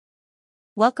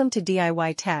Welcome to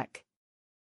DIY Tech.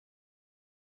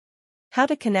 How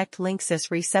to connect Linksys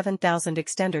re7000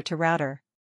 extender to router.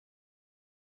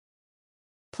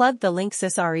 Plug the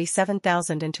Linksys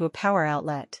re7000 into a power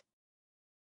outlet.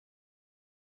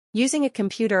 Using a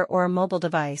computer or a mobile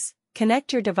device,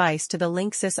 connect your device to the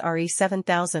Linksys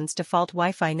re7000's default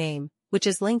Wi-Fi name, which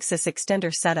is Linksys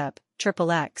Extender Setup,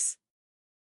 XXX.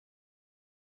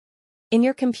 In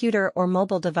your computer or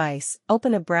mobile device,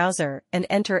 open a browser and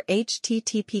enter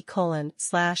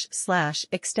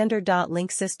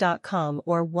http://extender.linksys.com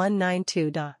or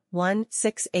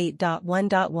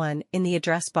 192.168.1.1 in the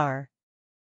address bar.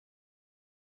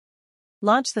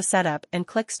 Launch the setup and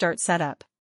click Start Setup.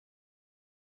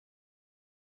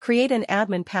 Create an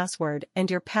admin password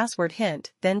and your password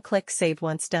hint, then click Save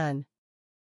once done.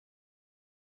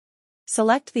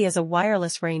 Select the as a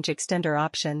wireless range extender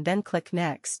option, then click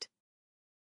Next.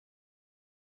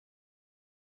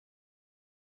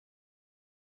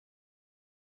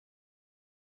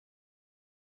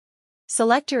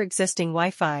 Select your existing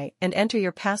Wi-Fi and enter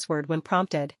your password when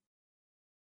prompted.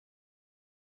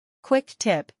 Quick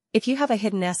tip: if you have a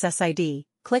hidden SSID,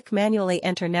 click Manually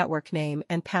Enter Network Name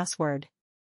and Password.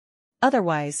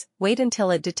 Otherwise, wait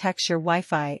until it detects your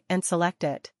Wi-Fi and select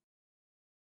it.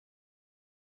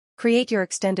 Create your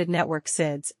extended network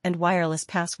SIDS and wireless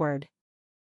password.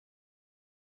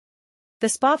 The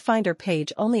Spot Finder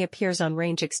page only appears on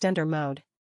range extender mode.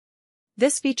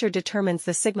 This feature determines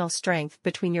the signal strength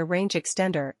between your range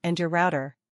extender and your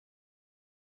router.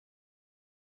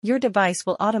 Your device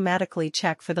will automatically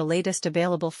check for the latest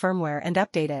available firmware and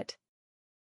update it.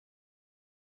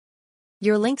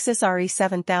 Your Linksys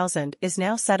re7000 is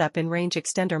now set up in range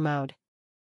extender mode.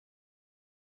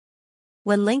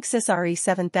 When Linksys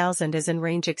re7000 is in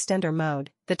range extender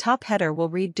mode, the top header will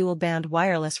read Dual Band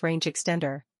Wireless Range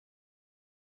Extender.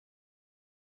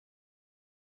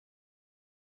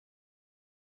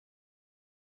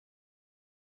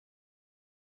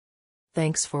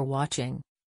 Thanks for watching.